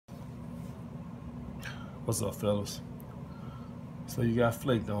What's up, fellas? So you got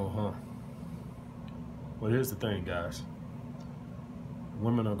flaked on, huh? Well, here's the thing, guys.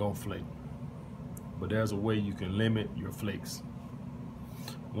 Women are gonna flake, but there's a way you can limit your flakes.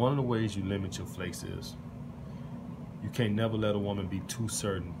 One of the ways you limit your flakes is you can't never let a woman be too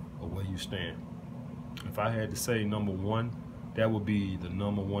certain of where you stand. If I had to say number one, that would be the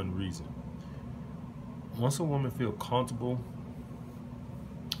number one reason. Once a woman feels comfortable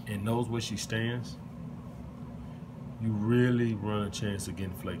and knows where she stands, you really run a chance of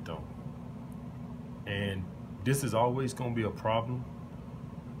getting flaked on. And this is always going to be a problem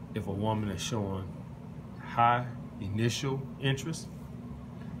if a woman is showing high initial interest.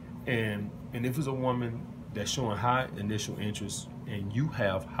 And if it's a woman that's showing high initial interest and you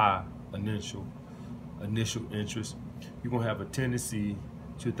have high initial interest, you're going to have a tendency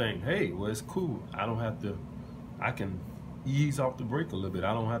to think, hey, well, it's cool. I can ease off the brake a little bit.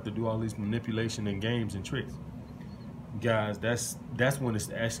 I don't have to do all these manipulation and games and tricks. Guys, that's when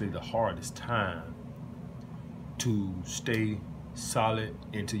it's actually the hardest time to stay solid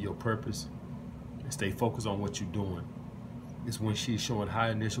into your purpose and stay focused on what you're doing. It's when she's showing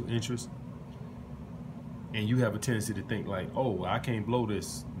high initial interest and you have a tendency to think like, oh, I can't blow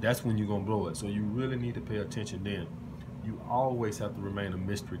this. That's when you're gonna blow it. So you really need to pay attention then. You always have to remain a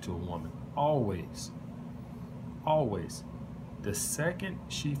mystery to a woman. Always. Always. The second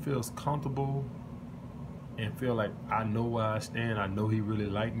she feels comfortable and feel like, I know where I stand, I know he really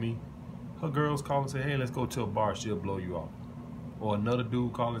like me, her girls call and say, hey, let's go to a bar, she'll blow you off. Or another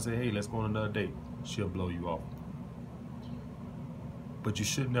dude call and say, hey, let's go on another date, she'll blow you off. But you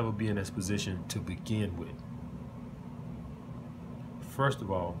should never be in this position to begin with. First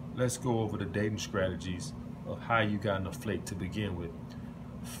of all, let's go over the dating strategies of how you got in a flake to begin with.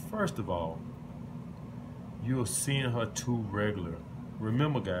 First of all, you're seeing her too regular.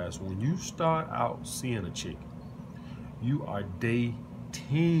 Remember, guys, when you start out seeing a chick, you are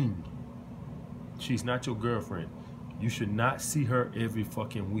dating. She's not your girlfriend. You should not see her every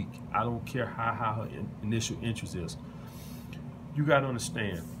fucking week. I don't care how high her initial interest is. You got to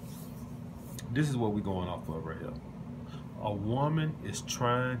understand, this is what we're going off of right here. A woman is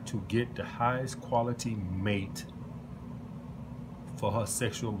trying to get the highest quality mate for her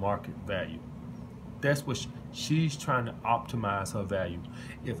sexual market value. That's what she's trying to optimize her value.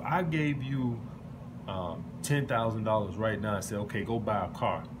 If I gave you $10,000 right now and said, okay, go buy a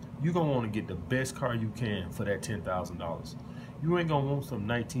car, you're going to want to get the best car you can for that $10,000. You ain't going to want some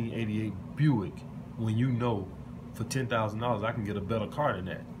 1988 Buick when you know for $10,000 I can get a better car than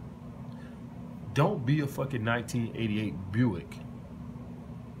that. Don't be a fucking 1988 Buick.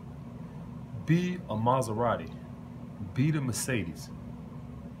 Be a Maserati. Be the Mercedes.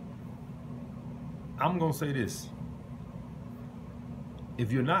 I'm gonna say this.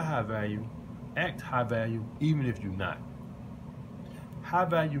 If you're not high value, act high value even if you're not. High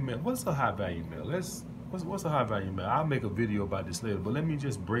value male. What's a high value male? What's a high value male? I'll make a video about this later, but let me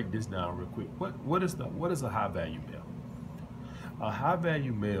just break this down real quick. What is a high value male? A high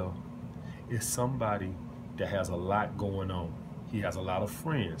value male is somebody that has a lot going on. He has a lot of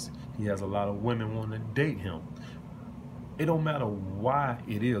friends. He has a lot of women wanting to date him. It don't matter why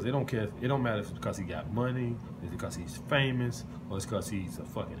it is. It don't care. It don't matter if it's because he got money, it's because he's famous, or it's because he's a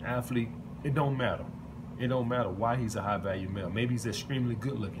fucking athlete. It don't matter. It don't matter why he's a high value male. Maybe he's extremely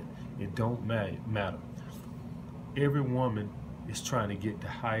good looking. It don't matter. Every woman is trying to get the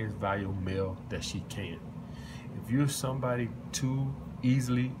highest value male that she can. If you're somebody too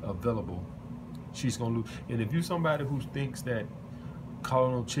easily available, she's gonna lose. And if you're somebody who thinks that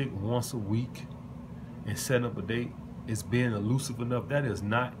calling a chick once a week and setting up a date is being elusive enough, that is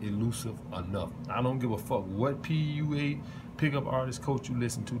not elusive enough. I don't give a fuck what PUA, pickup artist coach you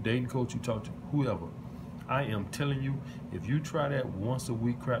listen to, dating coach you talk to, whoever. I am telling you, if you try that once a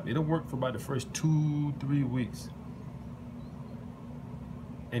week crap, it'll work for about the first 2-3 weeks.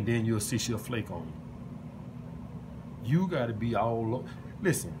 And then you'll see she'll flake on you. You gotta be all over.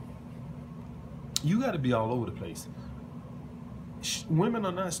 Listen, you gotta be all over the place. Women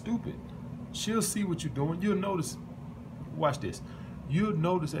are not stupid. She'll see what you're doing. You'll notice. Watch this. You'll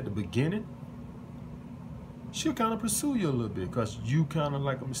notice at the beginning, she'll kind of pursue you a little bit because you kind of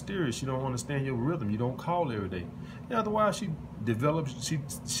like a mysterious. She don't understand your rhythm. You don't call every day. And otherwise, she develops.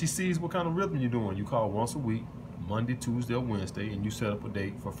 She sees what kind of rhythm you're doing. You call once a week, Monday, Tuesday, or Wednesday, and you set up a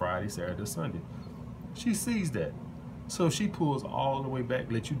date for Friday, Saturday, or Sunday. She sees that. So she pulls all the way back,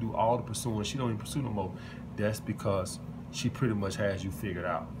 let you do all the pursuing. She don't even pursue no more. That's because she pretty much has you figured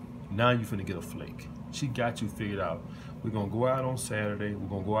out. Now you finna get a flake. She got you figured out. We're gonna go out on Saturday. We're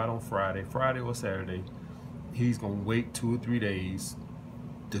gonna go out on Friday or Saturday. He's gonna wait 2 or 3 days,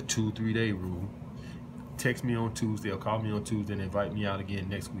 the 2-3 day rule. text me on Tuesday or call me on Tuesday and invite me out again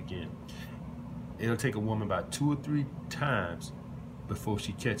next weekend. It'll take a woman about 2 or 3 times before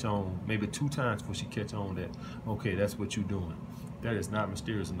she catch on, maybe 2 times before she catch on that, okay, that's what you're doing. That is not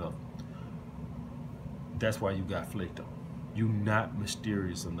mysterious enough. That's why you got flaked on. You're not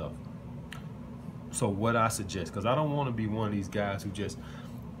mysterious enough. So what I suggest, because I don't want to be one of these guys who just,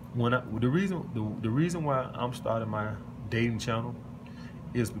 the reason why I'm starting my dating channel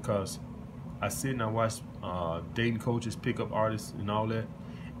is because I sit and I watch dating coaches, pickup artists and all that,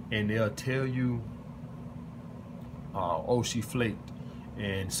 and they'll tell you, oh, she flaked,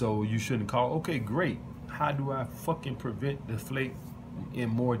 and so you shouldn't call. Okay, great. How do I fucking prevent the flake in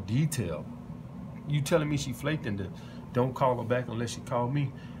more detail? You telling me she flaked and don't call her back unless she called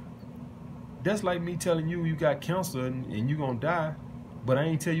me? That's like me telling you you got cancer and you're gonna die, but I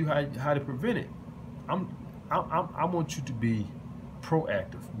ain't tell you how to prevent it. I want you to be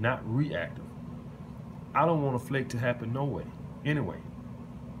proactive, not reactive. I don't want a flake to happen no way. Anyway,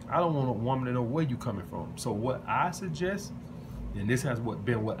 I don't want a woman to know where you coming from. So what I suggest, and this has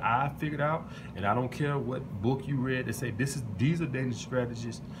been what I figured out, and I don't care what book you read that say these are dating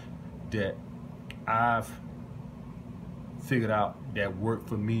strategies that I've figured out that work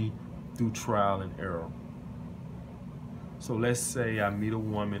for me through trial and error. So let's say I meet a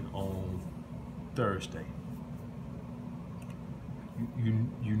woman on Thursday.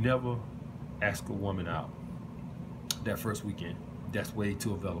 You never ask a woman out that first weekend. That's way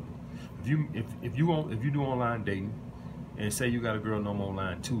too available. If you do online dating and say you got a girl number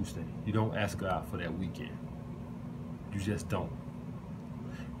online Tuesday, you don't ask her out for that weekend. You just don't.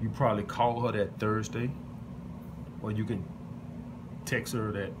 You probably call her that Thursday, or you can text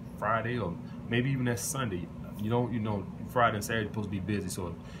her that Friday, or maybe even that Sunday. You know, Friday and Saturday are supposed to be busy.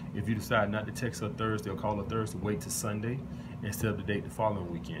 So if you decide not to text her Thursday or call her Thursday, wait till Sunday instead of the date the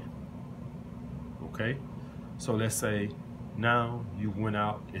following weekend. Okay? So let's say now you went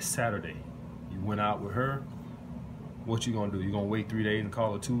out, it's Saturday. You went out with her. What you gonna do? You gonna wait 3 days and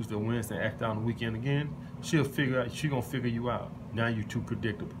call her Tuesday or Wednesday and act out on the weekend again? She gonna figure you out. Now you're too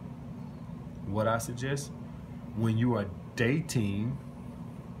predictable. What I suggest, when you are dating,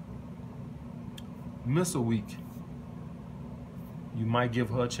 miss a week. You might give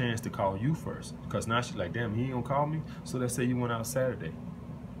her a chance to call you first, because now she's like, damn, he ain't gonna call me. So let's say you went out Saturday.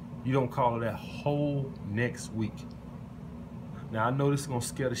 You don't call her that whole next week. Now I know this is gonna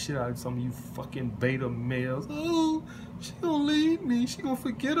scare the shit out of some of you fucking beta males. Oh, she gonna leave me. She gonna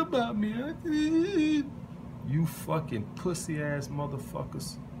forget about me. You fucking pussy ass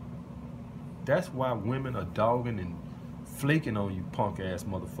motherfuckers. That's why women are dogging and flaking on you punk ass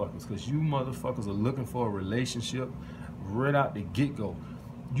motherfuckers, because you motherfuckers are looking for a relationship right out the get-go.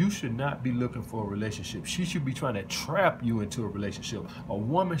 You should not be looking for a relationship. She should be trying to trap you into a relationship. A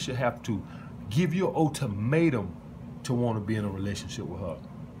woman should have to give you an ultimatum to want to be in a relationship with her.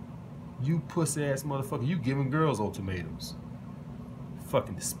 You pussy ass motherfucker, you giving girls ultimatums.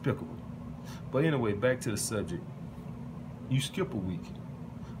 Fucking despicable. But anyway, back to the subject. You skip a week.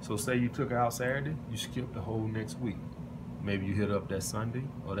 So say you took her out Saturday, you skip the whole next week. Maybe you hit up that Sunday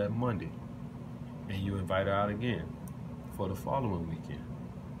or that Monday, and you invite her out again for the following weekend.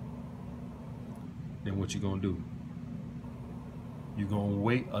 Then what you gonna do? You're gonna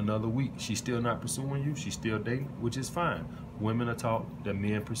wait another week. She's still not pursuing you, she's still dating, which is fine. Women are taught that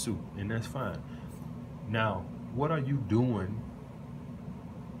men pursue, and that's fine. Now, what are you doing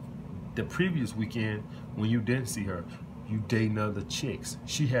the previous weekend when you didn't see her? You dating other chicks.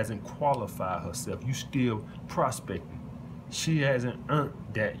 She hasn't qualified herself. You still prospecting. She hasn't earned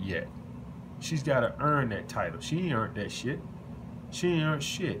that yet. She's got to earn that title. She ain't earned that shit. She ain't earned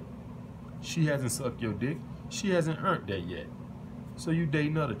shit. She hasn't sucked your dick. She hasn't earned that yet. So you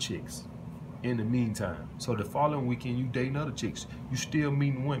dating other chicks in the meantime. So the following weekend you dating other chicks. You still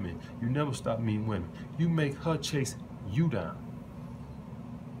meeting women. You never stop meeting women. You make her chase you down.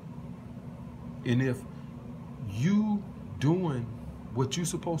 And if you doing what you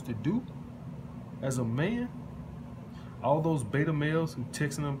supposed to do as a man, all those beta males who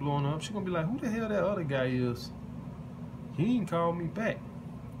texting and blowing up, she gonna be like, who the hell that other guy is? He ain't called me back.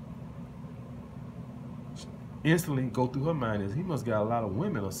 Instantly go through her mind is, he must got a lot of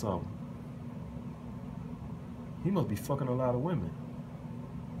women or something. He must be fucking a lot of women.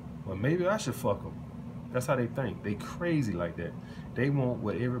 Well, maybe I should fuck him. That's how they think. They crazy like that. They want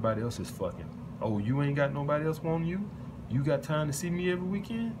what everybody else is fucking. Oh, you ain't got nobody else wanting you? You got time to see me every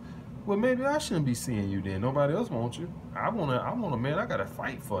weekend? Well, maybe I shouldn't be seeing you then. Nobody else wants you. I want a man I gotta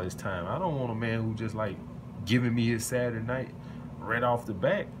fight for his time. I don't want a man who just like giving me his Saturday night right off the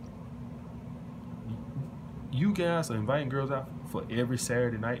bat. You guys are inviting girls out for every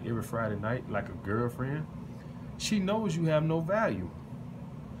Saturday night, every Friday night, like a girlfriend, she knows you have no value.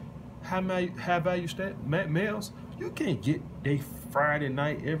 High value males, you can't get they Friday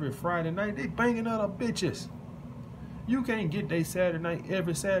night, every Friday night, they banging other bitches. You can't get they Saturday night,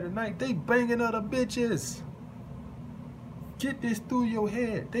 every Saturday night, they banging other bitches. Get this through your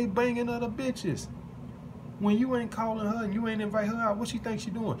head, they banging other bitches. When you ain't calling her and you ain't invite her out, what she think she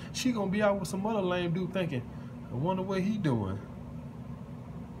doing? She gonna be out with some other lame dude thinking, I wonder what he doing.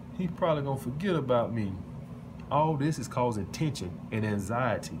 He probably gonna forget about me. All this is causing tension and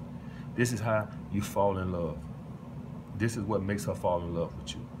anxiety. This is how you fall in love. This is what makes her fall in love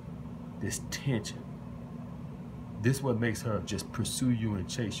with you. This tension. This is what makes her just pursue you and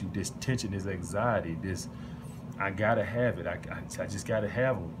chase you. This tension, this anxiety, this, I gotta have it. I just gotta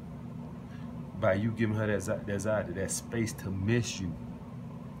have them. By you giving her that anxiety, that space to miss you.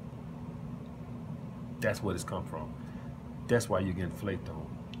 That's what it's come from. That's why you're getting flaked on.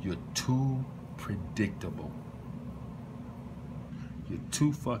 You're too predictable. You're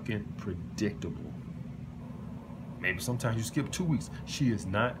too fucking predictable. Maybe sometimes you skip 2 weeks. She is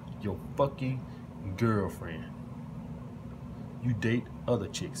not your fucking girlfriend. You date other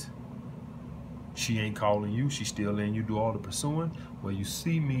chicks. She ain't calling you. She still letting you do all the pursuing. Well, you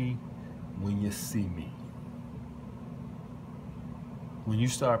see me when you see me. When you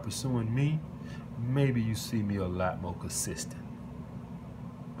start pursuing me, maybe you see me a lot more consistent.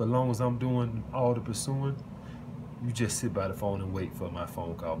 But as long as I'm doing all the pursuing, you just sit by the phone and wait for my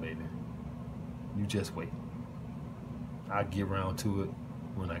phone call, baby. You just wait. I'll get around to it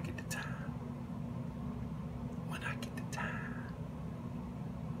when I get the time. When I get the time.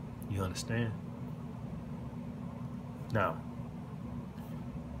 You understand? Now,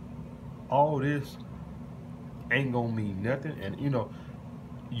 all this ain't gonna mean nothing. And you know,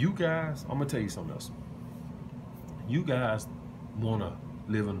 you guys, I'm gonna tell you something else. You guys wanna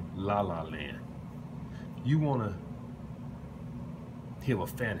live in la la land. You wanna have a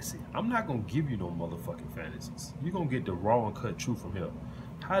fantasy. I'm not gonna give you no motherfucking fantasies. You're gonna get the raw and cut truth from here.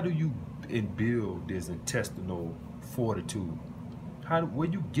 How do you build this intestinal fortitude? Where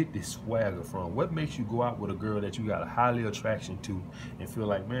you get this swagger from? What makes you go out with a girl that you got a highly attraction to and feel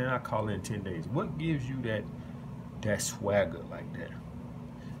like, man, I call her in 10 days? What gives you that swagger like that?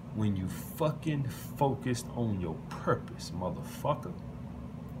 When you fucking focused on your purpose, motherfucker.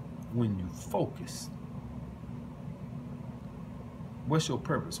 When you focus. What's your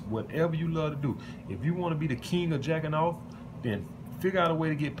purpose? Whatever you love to do. If you want to be the king of jacking off, then figure out a way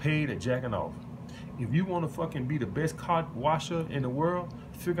to get paid at jacking off. If you want to fucking be the best car washer in the world,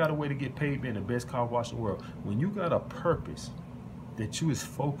 figure out a way to get paid being the best car washer in the world. When you got a purpose that you is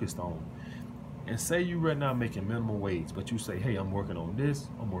focused on, and say you right now making minimum wage, but you say, hey, I'm working on this,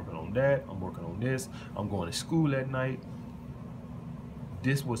 I'm working on that, I'm working on this, I'm going to school at night.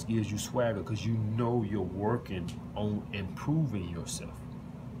 This what gives you swagger, because you know you're working on improving yourself.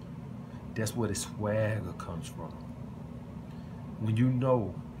 That's where the swagger comes from. When you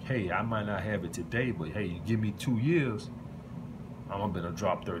know, hey, I might not have it today, but hey, you give me 2 years, I'm gonna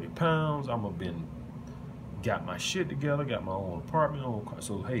drop 30 pounds, I'm gonna got my shit together, got my own apartment, own car.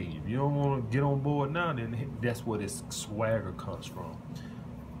 So hey, if you don't want to get on board now, then that's where this swagger comes from.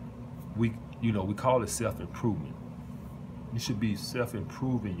 We call it self-improvement. You should be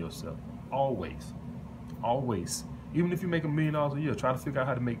self-improving yourself. Always. Always. Even if you make $1 million a year, try to figure out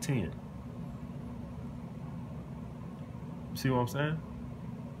how to make 10. See what I'm saying?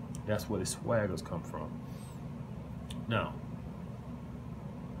 That's where the swaggers come from. Now,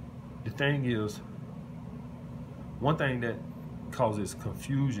 the thing is, one thing that causes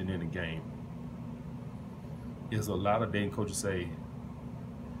confusion in the game is a lot of dating coaches say,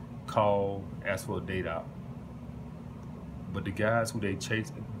 call, ask for a date out. But the guys who they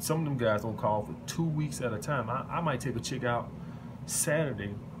chase, some of them guys don't call for 2 weeks at a time. I might take a chick out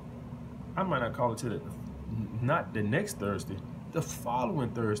Saturday. I might not call her till not the next Thursday, the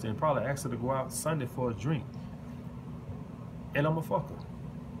following Thursday, and probably ask her to go out Sunday for a drink. And I'm a fucker.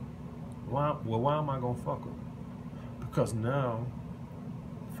 Why am I gonna fuck her? Because now,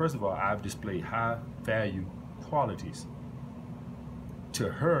 first of all, I've displayed high value qualities. To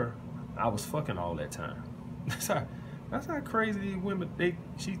her, I was fucking all that time. That's how crazy these women,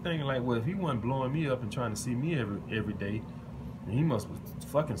 she's thinking like, well, if he wasn't blowing me up and trying to see me every day, then he must be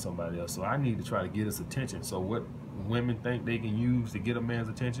fucking somebody else. So I need to try to get his attention. So what women think they can use to get a man's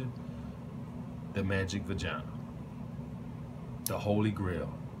attention? The magic vagina. The holy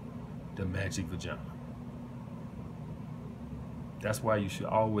grail. The magic vagina. That's why you should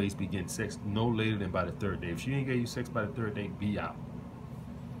always begin sex no later than by the 3rd day. If she ain't gave you sex by the 3rd day, be out.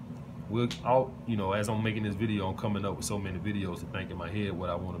 we'll out, you know, as I'm making this video, I'm coming up with so many videos to think in my head what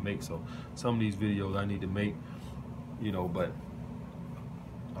I want to make. So some of these videos I need to make, you know, but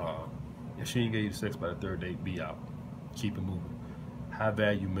if she ain't gave you sex by the third date, be out. Keep it moving. High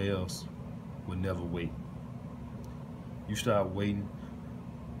value males will never wait. You start waiting.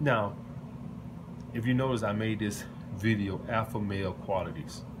 Now, if you notice, I made this video alpha male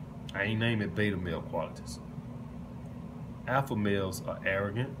qualities. I ain't name it beta male qualities. Alpha males are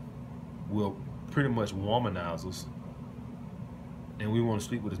arrogant, will pretty much womanize us, and we want to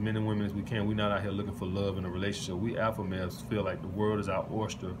sleep with as many women as we can. We're not out here looking for love in a relationship. We alpha males feel like the world is our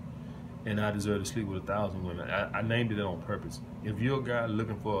oyster and I deserve to sleep with 1,000 women. I named it on purpose. If you're a guy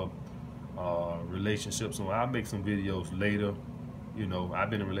looking for relationships, so I'll make some videos later. You know,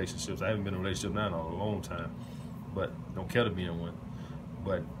 I've been in relationships. I haven't been in a relationship now in a long time, but don't care to be in one.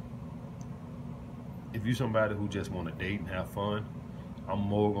 But if you're somebody who just want to date and have fun, I'm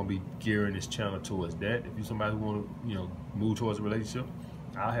more gonna be gearing this channel towards that. If you're somebody who want to, you know, move towards a relationship,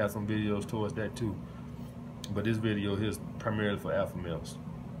 I'll have some videos towards that too. But this video here is primarily for alpha males.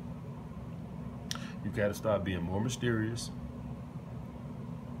 You gotta start being more mysterious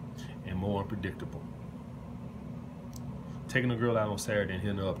and more unpredictable. Taking a girl out on Saturday and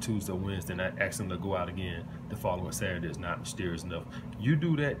hitting her up Tuesday or Wednesday and asking her to go out again the following Saturday is not mysterious enough. You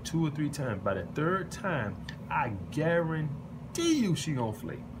do that 2 or 3 times. By the 3rd time, I guarantee you she gonna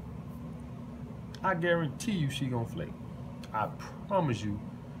flake. I guarantee you she gonna flake. I promise you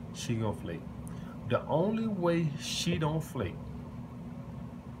she gonna flake. The only way she don't flake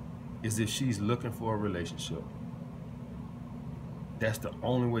is if she's looking for a relationship. That's the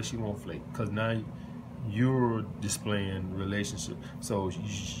only way she won't flake, because now you're displaying relationship. So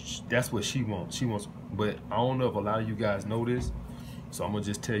that's what she wants. She wants, but I don't know if a lot of you guys know this, so I'm gonna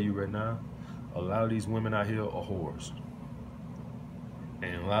just tell you right now, a lot of these women out here are whores.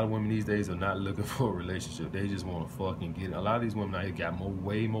 And a lot of women these days are not looking for a relationship. They just want to fucking get it. A lot of these women out here got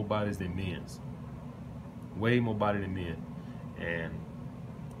way more bodies than men's. Way more body than men. And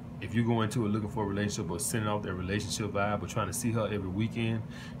if you go into it looking for a relationship or sending out that relationship vibe or trying to see her every weekend,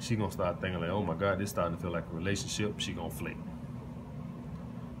 she gonna start thinking like, oh my God, this starting to feel like a relationship. She gonna flake.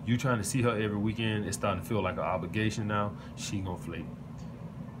 You trying to see her every weekend, it's starting to feel like an obligation now. She gonna flake.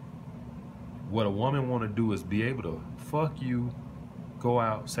 What a woman want to do is be able to fuck you, go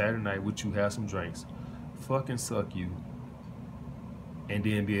out Saturday night with you, have some drinks, fucking suck you, and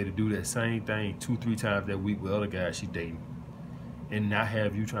then be able to do that same thing 2-3 times that week with other guys she dating, and not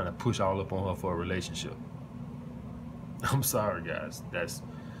have you trying to push all up on her for a relationship. I'm sorry, guys. That's,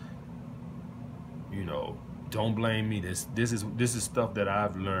 you know, don't blame me. This is stuff that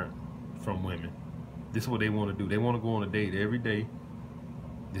I've learned from women. This is what they want to do. They want to go on a date every day.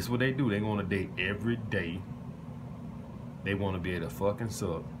 This is what they do. They go on a date every day. They want to be able to fucking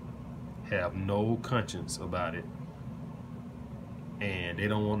suck, have no conscience about it, and they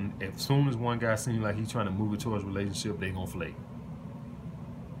don't want. As soon as one guy seems like he's trying to move it towards a relationship, they gonna flake.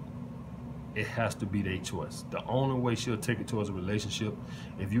 It has to be their choice. The only way she'll take it towards a relationship,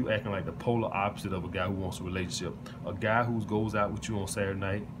 if you acting like the polar opposite of a guy who wants a relationship, a guy who goes out with you on Saturday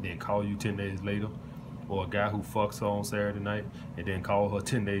night, then call you 10 days later, or a guy who fucks her on Saturday night and then call her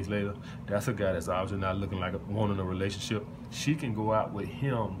 10 days later, that's a guy that's obviously not looking like wanting a relationship. She can go out with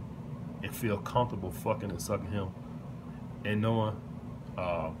him and feel comfortable fucking and sucking him and knowing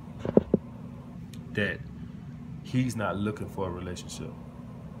that he's not looking for a relationship.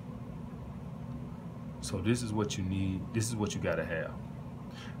 So this is what you need. This is what you gotta have.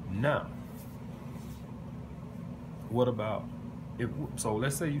 Now, what about so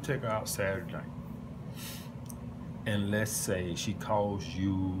let's say you take her out Saturday night, and let's say she calls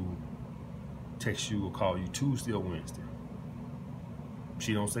you, texts you, or call you Tuesday or Wednesday.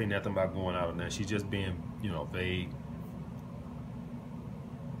 She don't say nothing about going out or nothing. She's just being, you know, vague.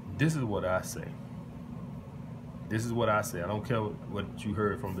 This is what I say. This is what I say. I don't care what you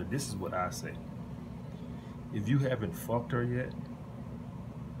heard from her. This is what I say. If you haven't fucked her yet,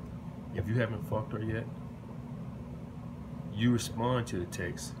 you respond to the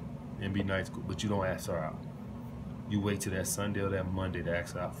text and be nice, but you don't ask her out. You wait till that Sunday or that Monday to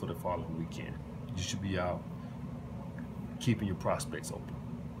ask her out for the following weekend. You should be out keeping your prospects open.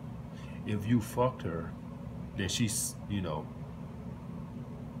 If you fucked her, then she's, you know,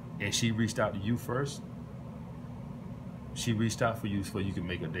 and she reached out to you first, she reached out for you so you can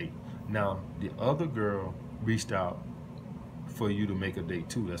make a date. Now, the other girl reached out for you to make a date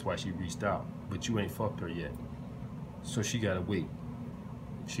too. That's why she reached out, but you ain't fucked her yet. So she gotta wait.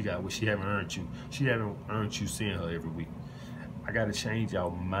 She haven't earned you. She haven't earned you seeing her every week. I gotta change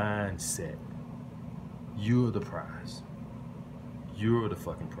your mindset. You're the prize. You're the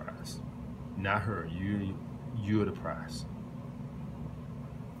fucking prize, not her. You're the prize.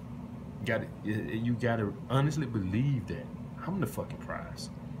 You gotta honestly believe that I'm the fucking prize.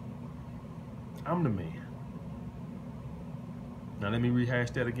 I'm the man. Now let me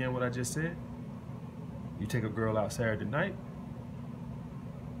rehash that again. What I just said. You take a girl out Saturday night.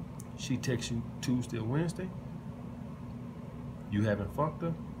 She texts you Tuesday or Wednesday. You haven't fucked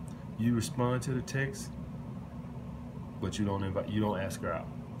her. You respond to the text, but you don't ask her out.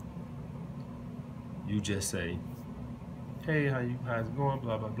 You just say, hey, how's it going?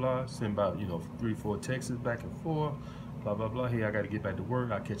 Blah blah blah. Send about 3-4 texts back and forth. Blah blah blah. Hey, I got to get back to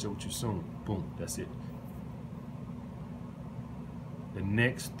work. I'll catch up with you soon. Boom. That's it. The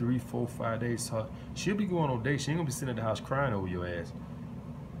next 3, 4, 5 days, she'll be going on dates. She ain't gonna be sitting at the house crying over your ass.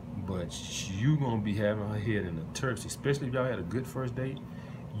 But you gonna be having her head in the turfs, especially if y'all had a good first date.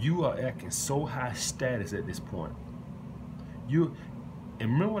 You are acting so high status at this point. And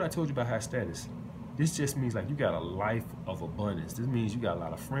remember what I told you about high status? This just means like you got a life of abundance. This means you got a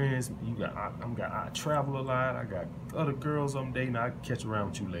lot of friends. I travel a lot. I got other girls I'm dating. I catch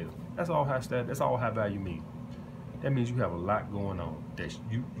around with you later. That's all high status. That's all high value means. That means you have a lot going on. That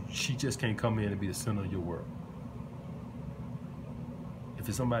she just can't come in and be the center of your world. If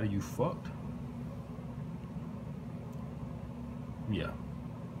it's somebody you fucked, yeah,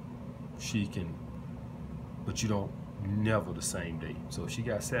 she can, but you don't never the same day. So if she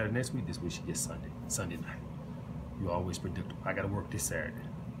got Saturday next week, this week she gets Sunday night. You're always predictable. I gotta work this Saturday.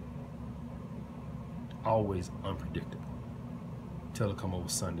 Always unpredictable. Tell her come over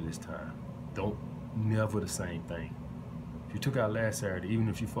Sunday this time. Never the same thing. If you took out last Saturday, even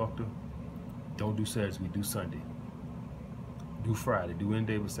if you fucked her, don't do Saturdays, we do Sunday. Do Friday, do any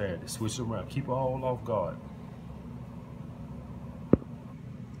day with Saturday. Switch it around. Keep her all off guard.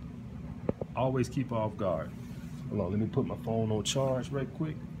 Always keep her off guard. Hold on, let me put my phone on charge right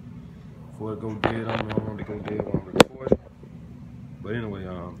quick. Before it go dead, I don't want to go dead while I'm recording. But anyway,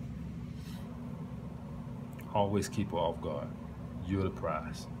 always keep her off guard. You're the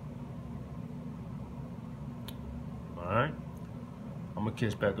prize. Alright? I'm going to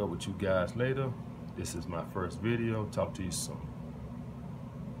catch back up with you guys later. This is my first video. Talk to you soon.